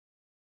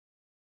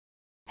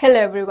Hello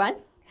everyone.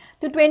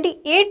 तो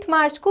 28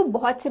 मार्च को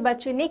बहुत से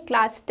बच्चों ने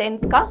क्लास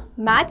 10th का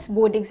मैथ्स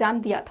बोर्ड एग्ज़ाम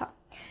दिया था,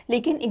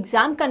 लेकिन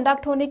एग्ज़ाम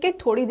कंडक्ट होने के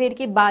थोड़ी देर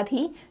के बाद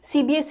ही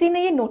सीबीएसई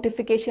ने ये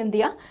नोटिफिकेशन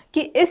दिया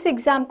कि इस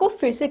एग्ज़ाम को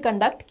फिर से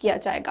कंडक्ट किया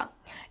जाएगा।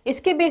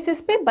 इसके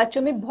बेसिस पे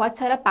बच्चों में बहुत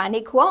सारा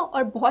पैनिक हुआ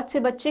और बहुत से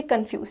बच्चे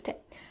कंफ्यूज्ड हैं।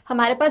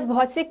 हमारे पास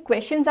बहुत से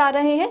क्वेश्चंस आ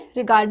रहे हैं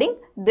regarding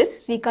this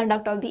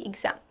reconduct of the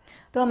exam.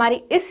 तो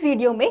हमारी इस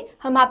वीडियो में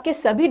हम आपके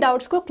सभी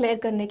डाउट्स को क्लियर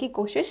करने की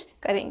कोशिश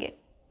करेंगे।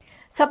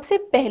 सबसे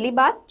पहली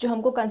बात जो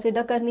हमको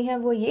कंसिडर करनी है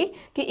वो ये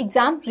कि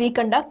एग्ज़ाम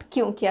रिकंडक्ट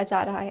क्यों किया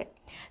जा रहा है।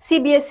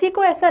 सीबीएसई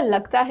को ऐसा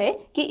लगता है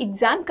कि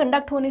एग्ज़ाम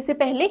कंडक्ट होने से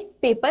पहले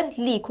पेपर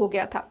लीक हो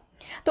गया था।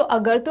 तो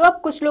अगर तो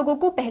अब कुछ लोगों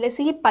को पहले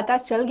से ही पता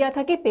चल गया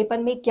था कि पेपर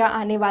में क्या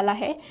आने वाला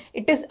है,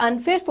 it is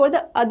unfair for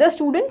the other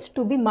students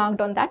to be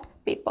marked on that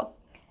paper.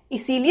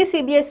 इसीलिए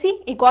सीबीएसई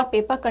एक और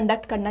पेपर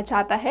कंडक्ट करना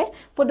चाहता है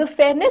for the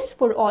fairness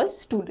for all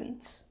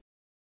students.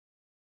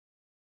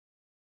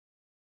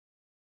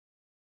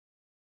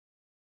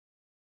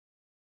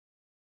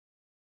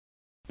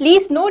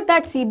 Please note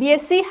that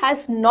CBSE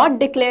has not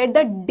declared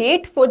the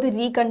date for the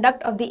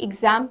reconduct of the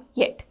exam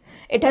yet.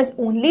 It has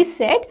only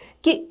said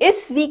कि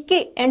इस week के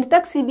and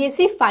तक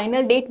CBSE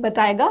final date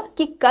बताएगा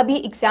कि कब ये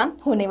exam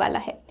होने वाला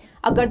है।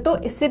 अगर तो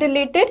इससे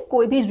रिलेटेड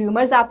कोई भी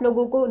रूमर्स आप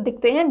लोगों को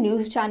दिखते हैं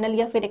न्यूज़ चैनल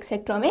या फिर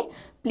एक्सेट्रा में,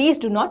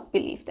 please do not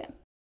believe them.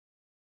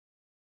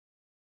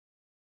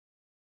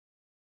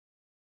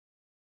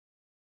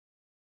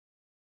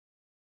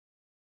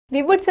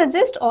 We would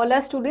suggest all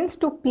our students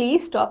to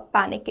please stop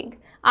panicking.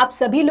 आप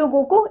सभी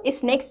लोगों को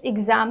इस नेक्स्ट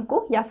एग्जाम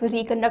को या फिर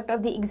रिकंडक्ट ऑफ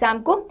द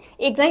एग्जाम को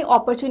एक नई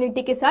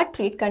अपॉर्चुनिटी के साथ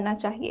ट्रीट करना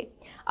चाहिए।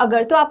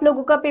 अगर तो आप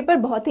लोगों का पेपर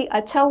बहुत ही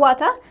अच्छा हुआ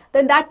था,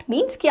 then that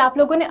means कि आप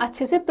लोगों ने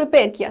अच्छे से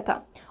प्रिपेयर किया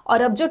था,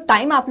 और अब जो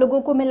टाइम आप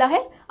लोगों को मिला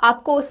है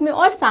आपको उसमें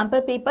और सैम्पल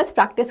पेपर्स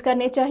प्रैक्टिस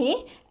करने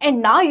चाहिए,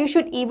 and now you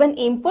should even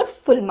M for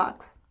full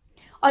marks.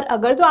 और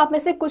अगर तो आप में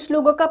से कुछ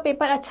लोगों का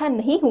पेपर अच्छा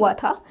नहीं हुआ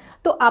था,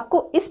 तो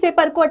आपको इस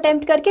पेपर को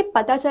अटेम्प्ट करके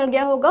पता चल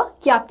गया होगा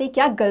कि आपने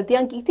क्या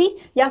गलतियां की थी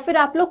या फिर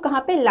आप लोग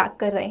कहाँ पे लैग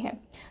कर रहे हैं।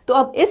 तो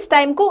अब इस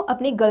टाइम को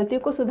अपनी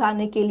गलतियों को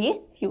सुधारने के लिए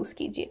यूज़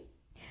कीजिए।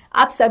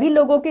 आप सभी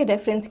लोगों के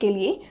रेफरेंस के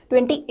लिए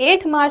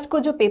 28 मार्च को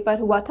जो पेपर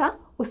हुआ था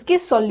उसके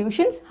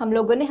सॉल्यूशंस हम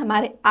लोगों ने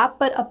हमारे ऐप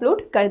पर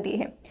अपलोड कर दिए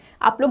हैं।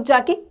 आप लोग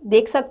जाके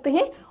देख सकते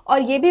हैं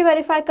और ये भी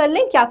वेरीफाई कर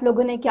लें कि आप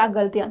लोगों ने क्या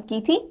गलतियाँ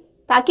की थी,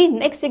 ताकि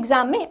नेक्स्ट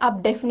एग्जाम में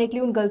आप डेफिनेटली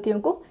उन गलतियों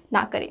को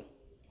ना करें।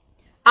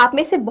 आप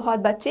में से बहुत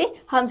बच्चे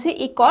हमसे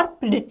एक और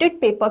प्रिडिक्टेड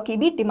पेपर की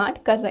भी डिमांड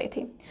कर रहे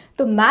थे,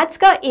 तो मैथ्स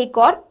का एक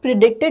और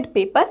प्रिडिक्टेड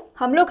पेपर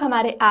हम लोग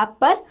हमारे ऐप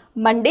पर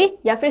मंडे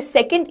या फिर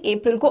 2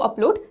 अप्रैल को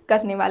अपलोड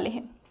करने वाले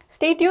हैं।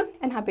 Stay tuned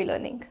and happy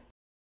learning.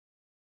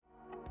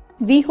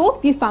 We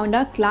hope you found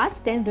our class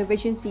 10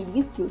 revision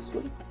series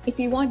useful. If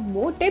you want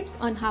more tips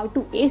on how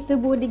to ace the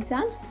board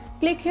exams,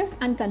 click here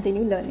and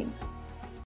continue learning.